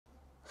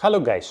Hello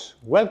guys,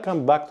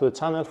 welcome back to the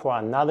channel for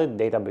another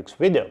Databricks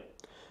video.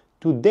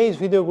 Today's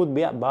video would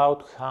be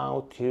about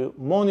how to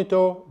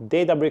monitor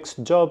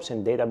Databricks jobs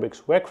and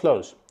Databricks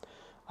workflows.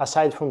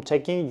 Aside from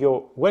checking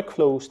your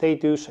workflow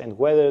status and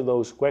whether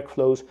those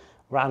workflows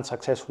run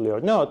successfully or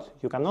not,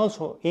 you can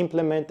also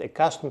implement a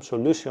custom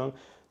solution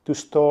to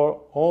store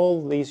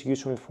all this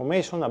useful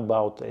information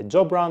about a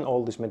job run,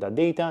 all this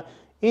metadata,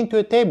 into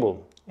a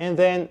table, and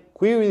then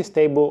query this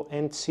table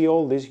and see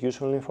all this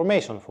useful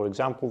information. For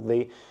example,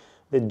 the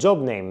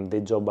job name, the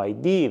job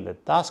ID, the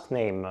task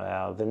name,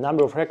 the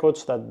number of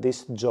records that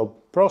this job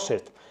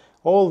processed.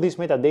 All this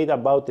metadata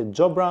about the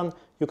job run,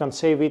 you can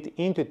save it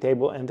into a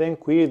table and then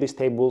query this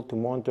table to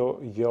monitor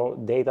your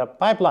data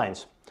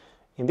pipelines.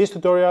 In this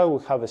tutorial,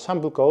 we have a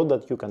sample code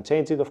that you can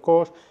change it, of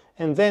course,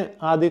 and then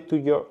add it to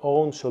your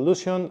own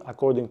solution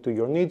according to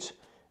your needs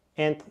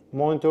and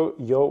monitor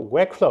your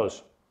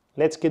workflows.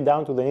 Let's get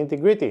down to the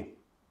nitty-gritty.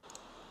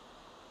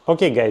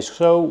 Okay guys,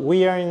 so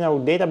we are in our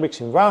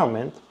Databricks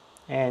environment,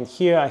 and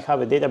here I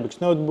have a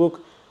Databricks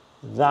notebook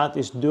that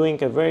is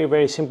doing a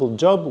very simple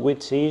job,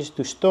 which is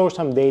to store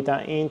some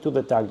data into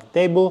the target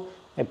table,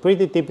 a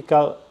pretty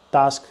typical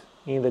task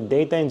in the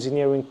data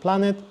engineering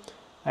planet.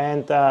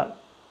 And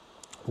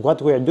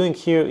what we are doing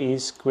here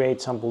is create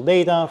sample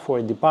data for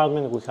a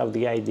department. We have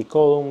the ID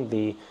column,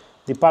 the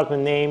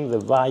department name, the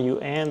value,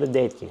 and the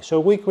date key. So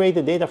we create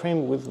a data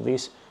frame with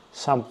this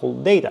sample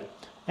data.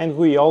 And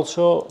we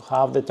also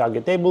have the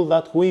target table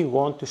that we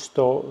want to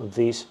store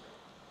this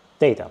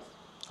data.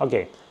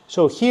 Okay,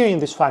 so here in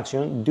this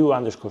function,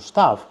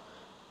 do_stuff,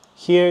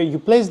 here you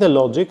place the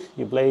logic,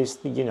 you place,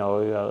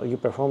 you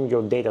perform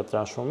your data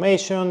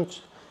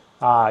transformations,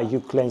 you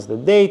cleanse the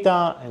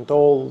data and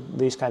all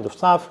this kind of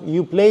stuff.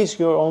 You place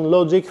your own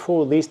logic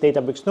for this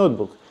Databricks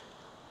notebook.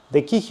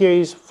 The key here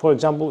is, for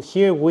example,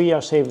 here we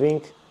are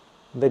saving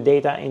the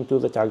data into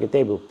the target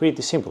table.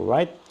 Pretty simple,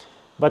 right?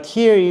 But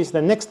here is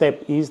the next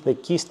step, is the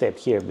key step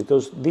here,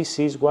 because this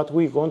is what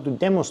we want to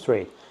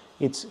demonstrate.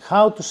 It's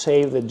how to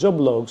save the job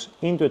logs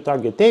into a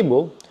target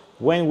table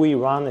when we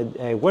run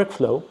a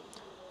workflow,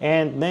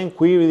 and then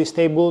query this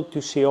table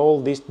to see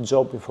all this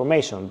job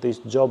information, this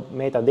job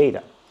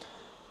metadata.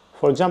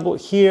 For example,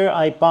 here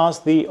I pass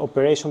the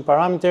operation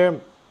parameter,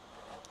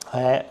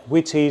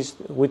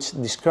 which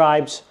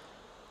describes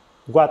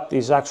what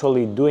is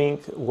actually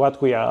doing, what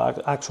we are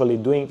actually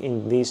doing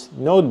in this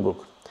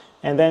notebook.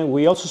 And then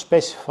we also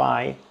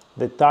specify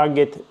the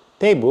target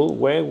table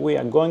where we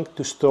are going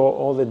to store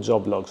all the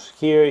job logs.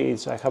 Here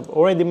is, I have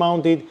already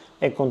mounted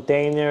a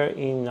container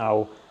in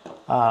our,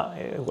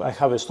 I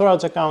have a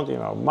storage account in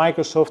our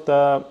Microsoft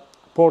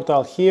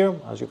portal here.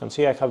 As you can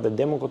see, I have the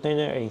demo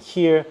container, and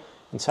here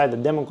inside the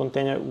demo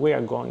container, we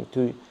are going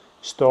to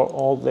store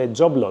all the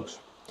job logs.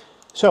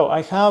 So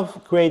I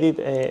have created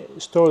a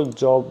store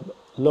job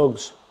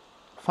logs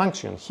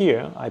function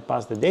here. I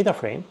pass the data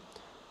frame,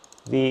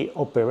 the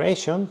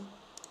operation,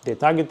 the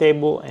target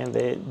table, and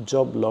the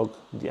job log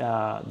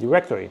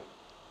directory.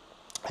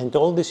 And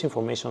all this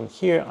information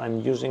here,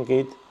 I'm using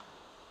it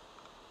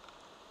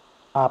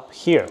up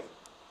here.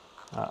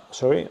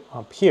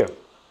 Up here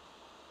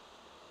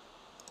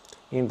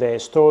in the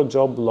store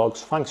job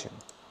logs function.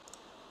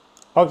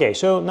 Okay,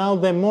 so now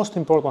the most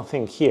important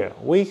thing here,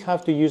 we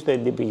have to use the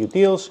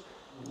dbutils.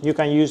 You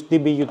can use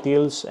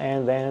dbutils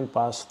and then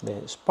pass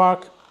the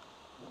Spark.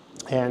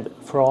 And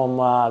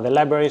from the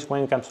libraries,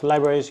 when it comes to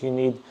libraries, you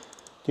need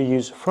to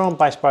use from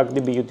PySpark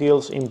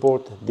dbutils,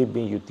 import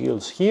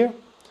dbutils here.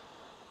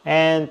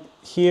 And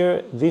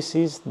here, this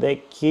is the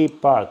key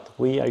part.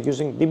 We are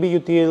using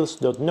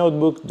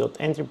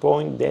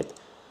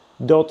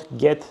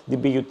dbutils.notebook.entryPoint.get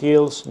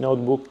dbutils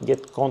notebook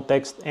get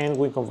context, and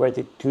we convert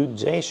it to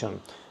JSON.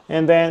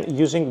 And then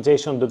using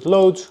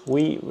JSON.loads,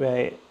 we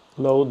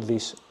load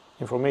this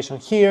information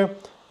here,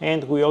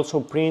 and we also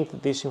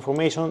print this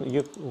information.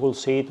 You will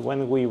see it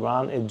when we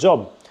run a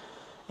job.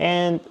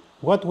 And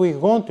what we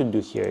want to do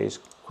here is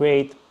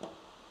create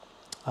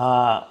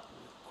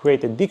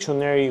a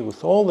dictionary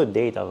with all the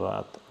data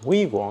that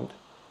we want,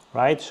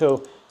 right?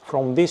 So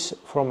from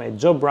a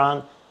job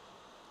run,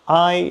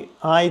 I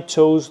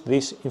chose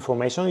this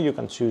information. You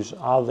can choose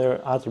other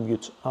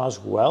attributes as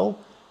well.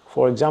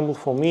 For example,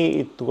 for me,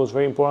 it was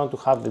very important to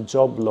have the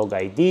job log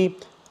ID,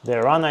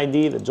 the run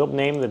ID, the job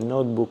name, the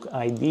notebook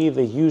ID,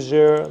 the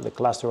user, the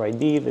cluster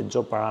ID, the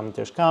job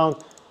parameters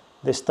count,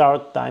 the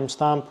start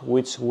timestamp,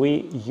 which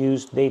we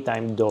use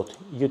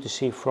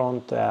datetime.utc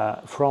from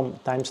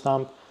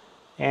timestamp,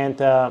 and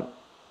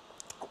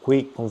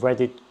we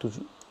convert it to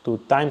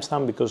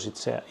timestamp because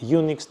it's a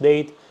Unix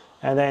date,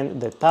 and then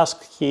the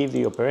task key,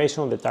 the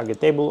operation, the target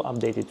table,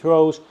 updated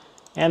rows,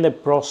 and the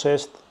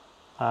processed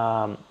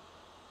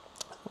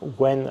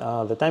when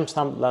the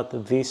timestamp that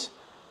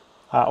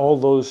all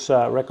those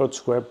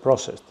records were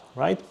processed,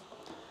 right?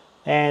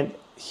 And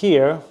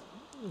here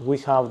we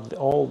have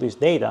all this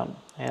data,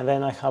 and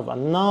then I have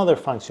another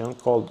function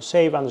called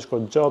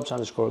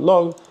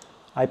save_jobs_log.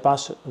 I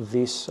pass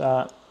this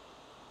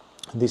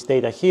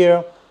data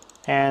here,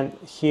 and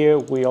here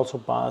we also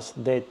pass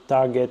the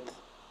target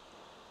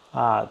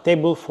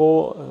table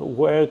for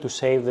where to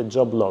save the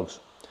job logs.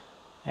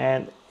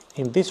 And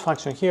in this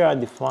function here, I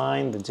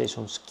define the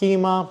JSON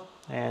schema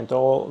and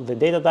all the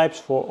data types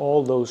for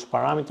all those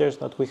parameters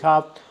that we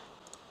have.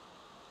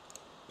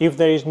 If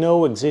there is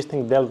no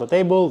existing delta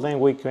table, then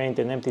we create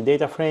an empty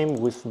data frame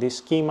with this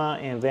schema,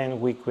 and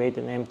then we create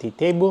an empty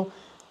table,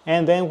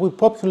 and then we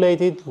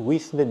populate it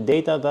with the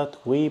data that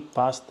we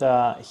passed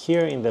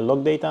here in the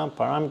log data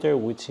parameter,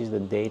 which is the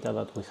data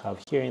that we have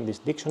here in this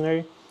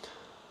dictionary,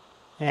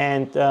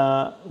 and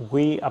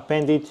we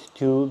append it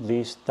to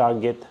this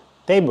target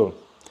table.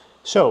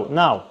 So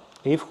now,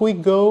 if we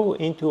go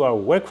into our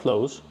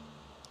workflows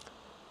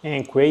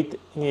and create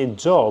a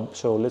job,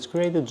 so let's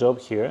create a job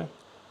here.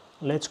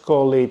 Let's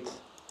call it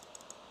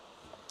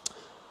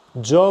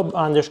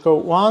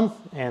job_1,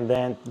 and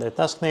then the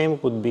task name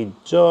would be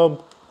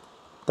job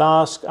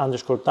task_1,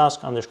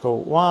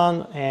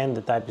 and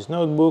the type is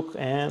notebook,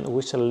 and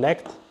we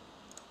select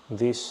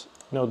this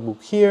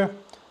notebook here,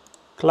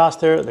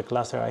 cluster, the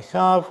cluster I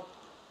have,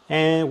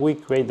 and we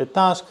create the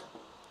task,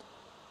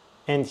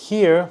 and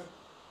here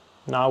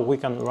now we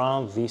can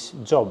run this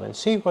job and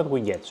see what we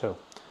get. So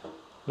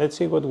let's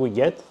see what we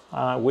get.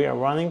 We are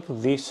running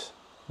this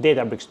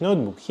Databricks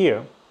notebook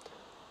here,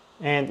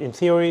 and in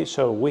theory,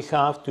 so we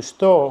have to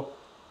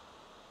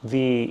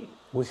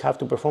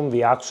perform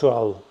the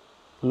actual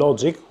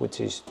logic, which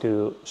is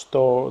to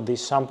store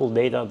this sample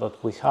data that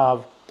we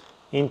have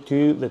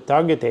into the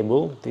target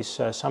table.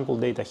 This sample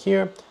data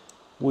here,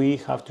 we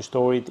have to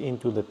store it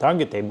into the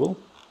target table,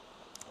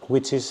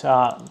 which is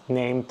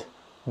named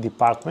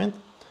department.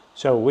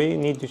 So we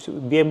need to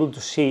be able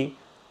to see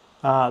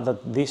that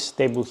this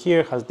table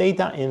here has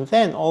data, and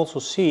then also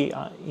see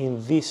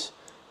in this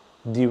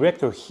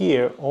director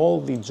here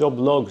all the job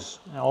logs,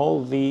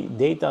 all the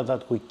data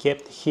that we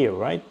kept here,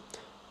 right?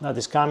 That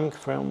is coming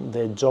from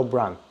the job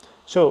run.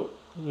 So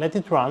let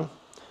it run,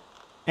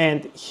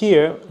 and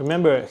here,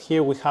 remember,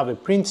 here we have a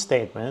print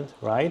statement,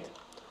 right?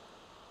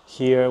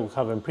 Here we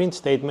have a print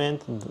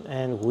statement,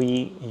 and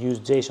we use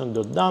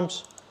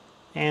json.dumps,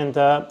 and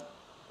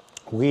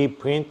we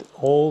print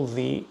all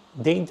the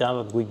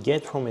data that we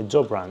get from a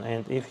job run.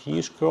 And if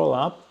you scroll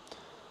up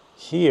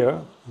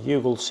here, you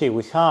will see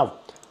we have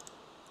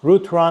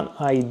root run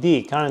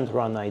ID, current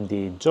run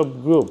ID,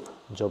 job group,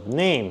 job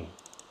name,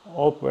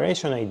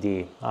 operation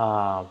ID,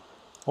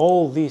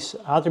 all these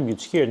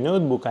attributes here,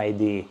 notebook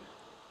ID,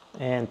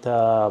 and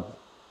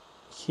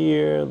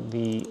here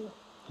the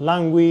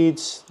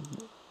language,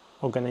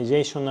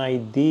 organization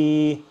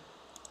ID,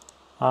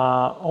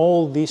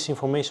 all this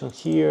information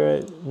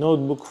here,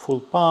 notebook full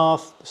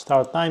path,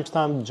 start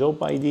timestamp,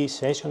 job ID,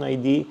 session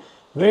ID.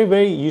 Very,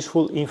 very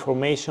useful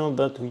information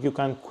that you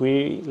can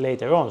query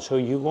later on. So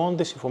you want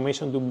this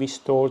information to be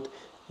stored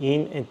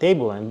in a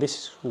table, and this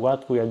is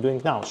what we are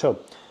doing now. So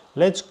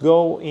let's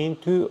go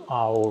into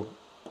our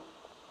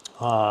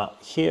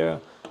here.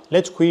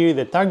 Let's query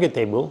the target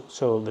table.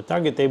 So the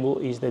target table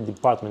is the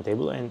department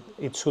table, and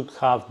it should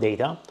have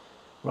data,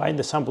 right?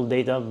 The sample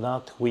data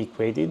that we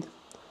created.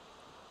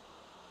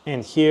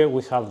 And here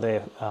we have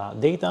the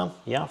data,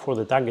 yeah, for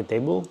the target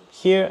table.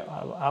 Here,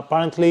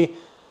 apparently,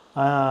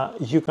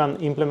 you can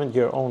implement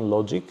your own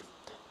logic,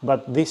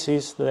 but this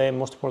is the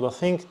most important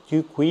thing,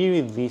 to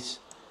query this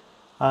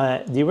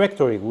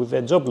directory with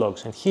the job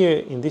logs. And here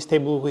in this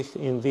table,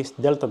 in this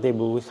delta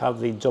table, we have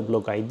the job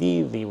log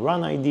ID, the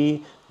run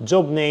ID,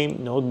 job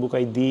name, notebook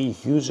ID,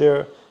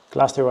 user,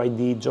 cluster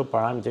ID, job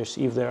parameters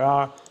if there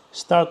are,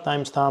 start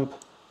timestamp,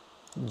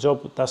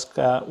 job task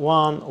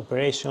 1,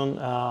 operation,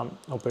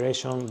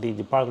 the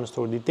department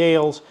store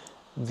details,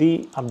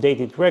 the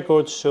updated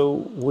records.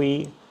 So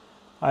we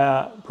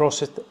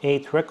processed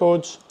 8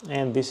 records,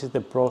 and this is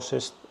the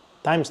processed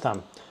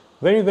timestamp.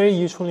 Very, very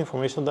useful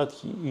information that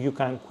you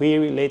can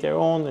query later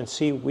on and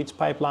see which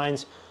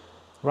pipelines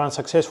run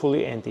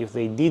successfully, and if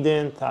they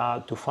didn't,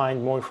 to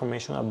find more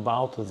information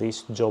about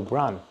this job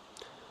run.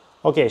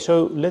 Okay,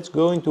 so let's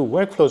go into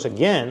workflows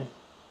again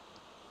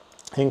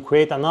and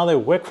create another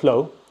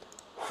workflow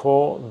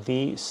for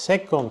the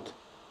second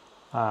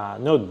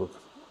notebook.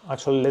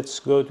 Actually, let's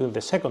go to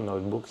the second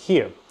notebook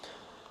here.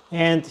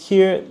 And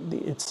here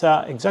it's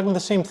exactly the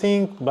same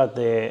thing, but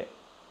the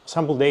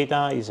sample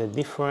data is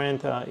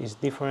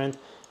different.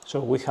 So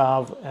we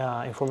have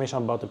information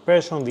about the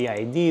person, the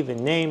ID, the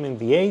name, and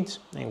the age,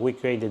 and we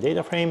create the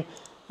data frame,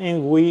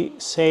 and we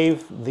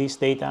save this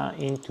data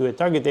into a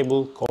target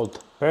table called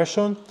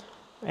person.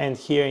 And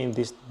here in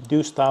this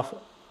do stuff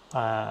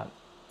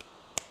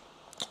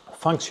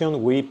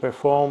function, we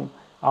perform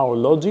our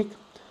logic.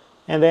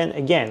 And then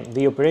again,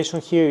 the operation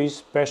here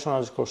is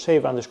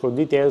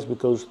person_save_details,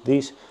 because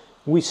this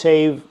we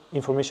save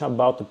information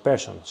about the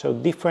person. So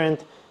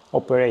different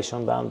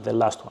operation than the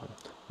last one.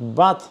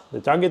 But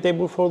the target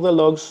table for the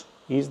logs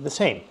is the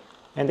same.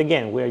 And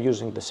again, we are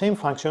using the same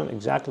function,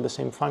 exactly the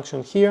same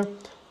function here,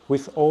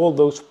 with all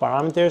those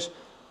parameters.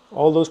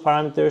 All those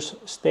parameters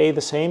stay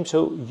the same,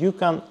 so you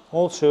can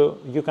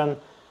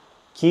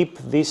keep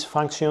these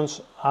functions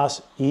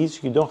as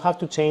is. You don't have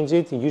to change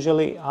it.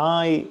 Usually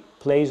I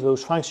place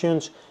those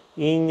functions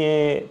in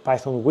a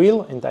Python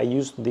wheel, and I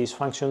use these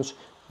functions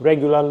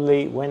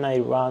regularly when I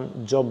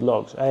run job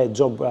logs,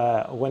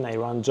 when I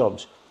run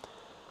jobs.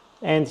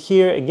 And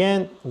here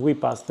again we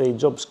pass the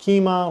job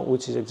schema,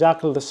 which is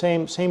exactly the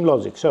same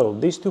logic. So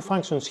these two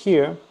functions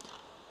here,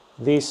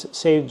 this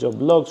save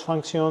job logs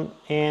function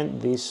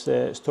and this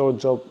store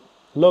job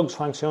logs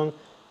function,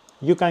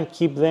 you can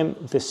keep them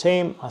the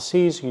same as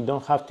is. You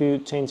don't have to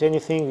change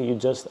anything. You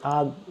just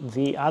add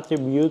the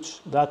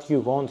attributes that you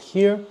want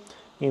here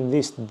in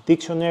this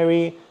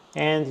dictionary,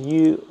 and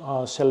you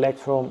select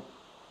from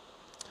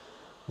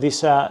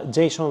this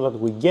JSON that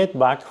we get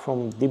back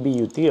from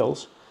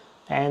dbutils,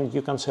 and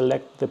you can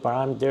select the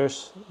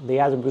parameters, the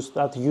attributes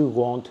that you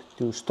want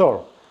to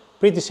store.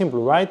 Pretty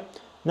simple, right?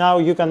 Now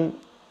you can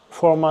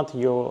format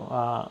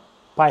your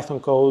Python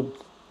code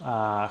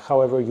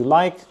however you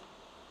like.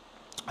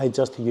 I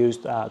just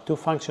used two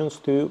functions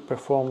to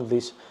perform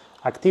these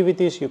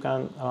activities. You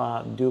can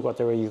do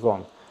whatever you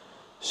want.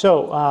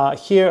 So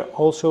here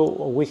also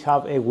we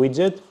have a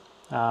widget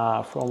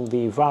from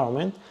the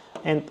environment,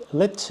 and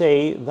let's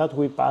say that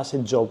we pass a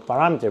job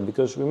parameter,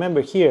 because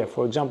remember here,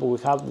 for example, we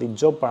have the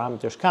job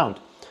parameters count.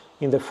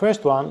 In the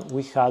first one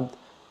we had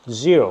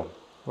 0,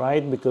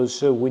 right,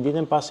 because we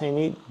didn't pass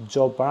any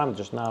job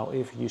parameters. Now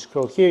if you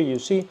scroll here, you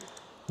see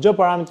job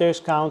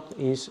parameters count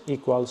is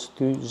equals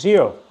to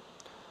 0.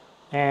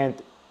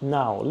 And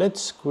now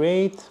let's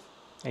create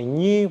a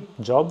new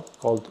job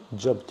called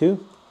job2,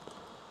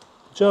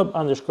 job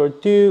underscore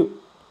 2,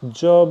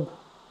 job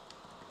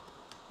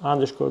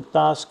underscore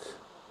task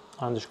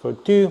underscore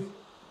 2,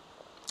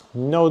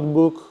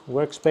 notebook,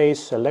 workspace,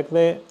 select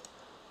the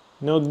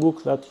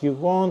notebook that you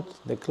want,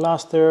 the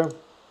cluster,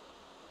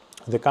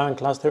 the current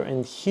cluster,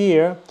 and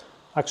here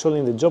actually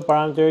in the job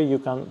parameter you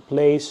can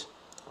place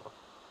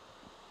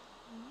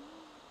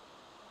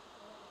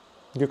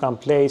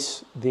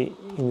the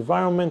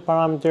environment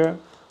parameter.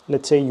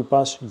 Let's say you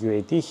pass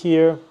UAT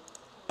here,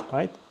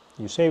 right?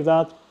 You save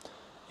that,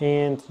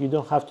 and you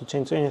don't have to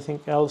change anything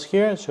else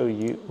here. So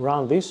you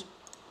run this.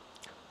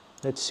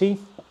 Let's see.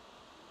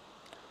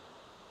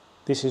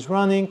 This is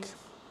running.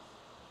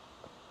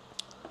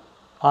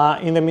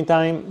 In the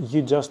meantime,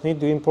 you just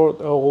need to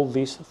import all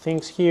these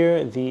things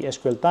here, the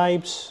SQL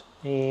types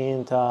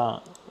and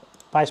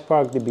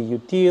PySpark,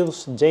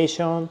 dbutils,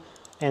 JSON,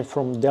 and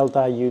from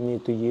Delta you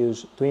need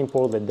to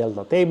import the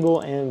Delta table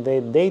and the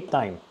date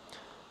time.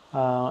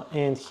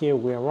 And here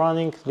we are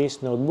running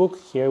this notebook.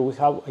 Here we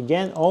have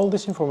again all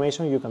this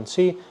information. You can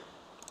see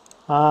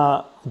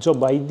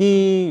job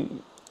ID,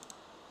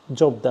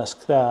 job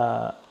task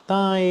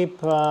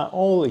type,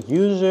 all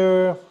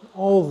user,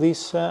 all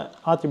these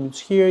attributes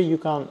here. You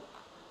can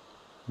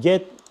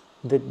get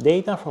the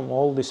data from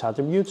all these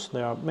attributes.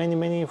 There are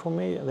many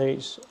information. There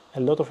is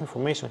a lot of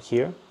information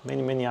here,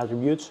 many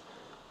attributes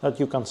that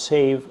you can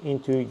save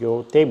into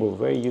your table.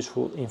 Very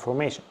useful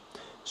information.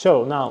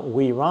 So now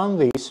we run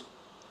this,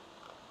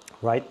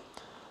 right?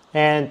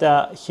 And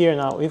here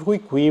now if we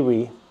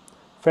query,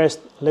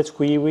 first let's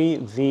query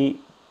the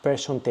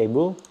person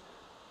table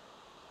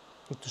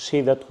to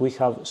see that we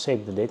have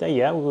saved the data.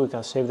 Yeah, we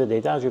can save the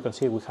data. As you can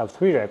see, we have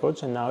 3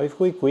 records. And now if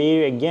we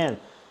query again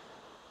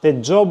the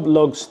job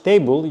logs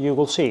table, you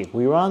will see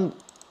we run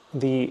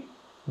the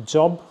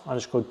job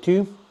underscore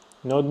 2,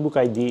 notebook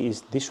ID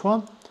is this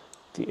one,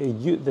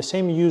 the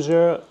same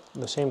user,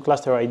 the same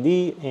cluster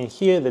ID, and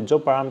here the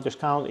job parameters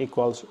count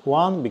equals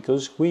 1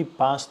 because we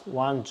passed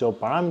one job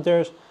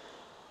parameter,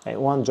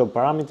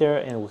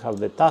 and we have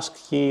the task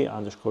key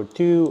underscore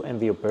 2 and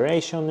the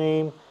operation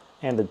name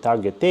and the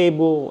target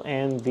table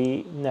and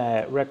the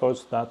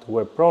records that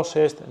were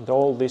processed and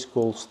all this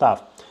cool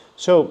stuff.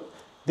 So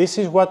this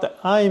is what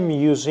I'm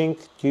using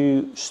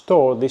to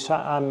store this.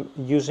 I'm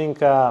using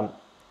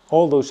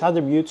all those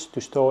attributes to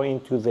store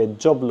into the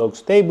job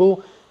logs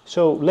table.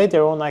 So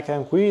later on I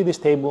can query this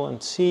table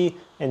and see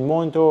and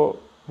monitor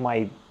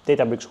my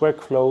Databricks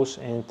workflows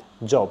and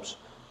jobs.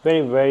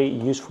 Very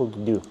useful to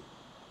do.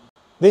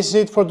 This is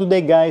it for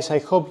today, guys. I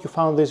hope you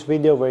found this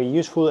video very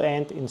useful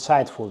and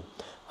insightful.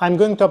 I'm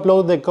going to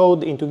upload the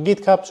code into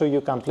GitHub so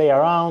you can play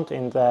around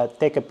and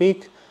take a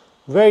peek.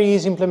 Very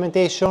easy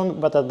implementation,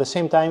 but at the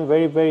same time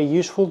very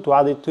useful to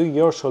add it to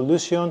your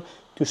solution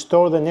to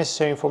store the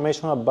necessary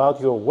information about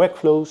your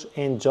workflows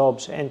and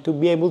jobs, and to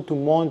be able to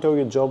monitor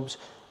your jobs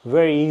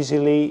very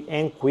easily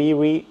and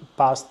query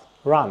past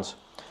runs.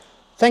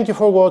 Thank you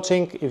for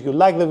watching. If you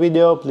like the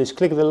video, please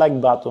click the like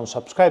button,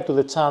 subscribe to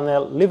the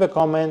channel, leave a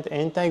comment,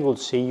 and I will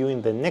see you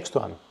in the next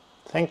one.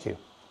 Thank you.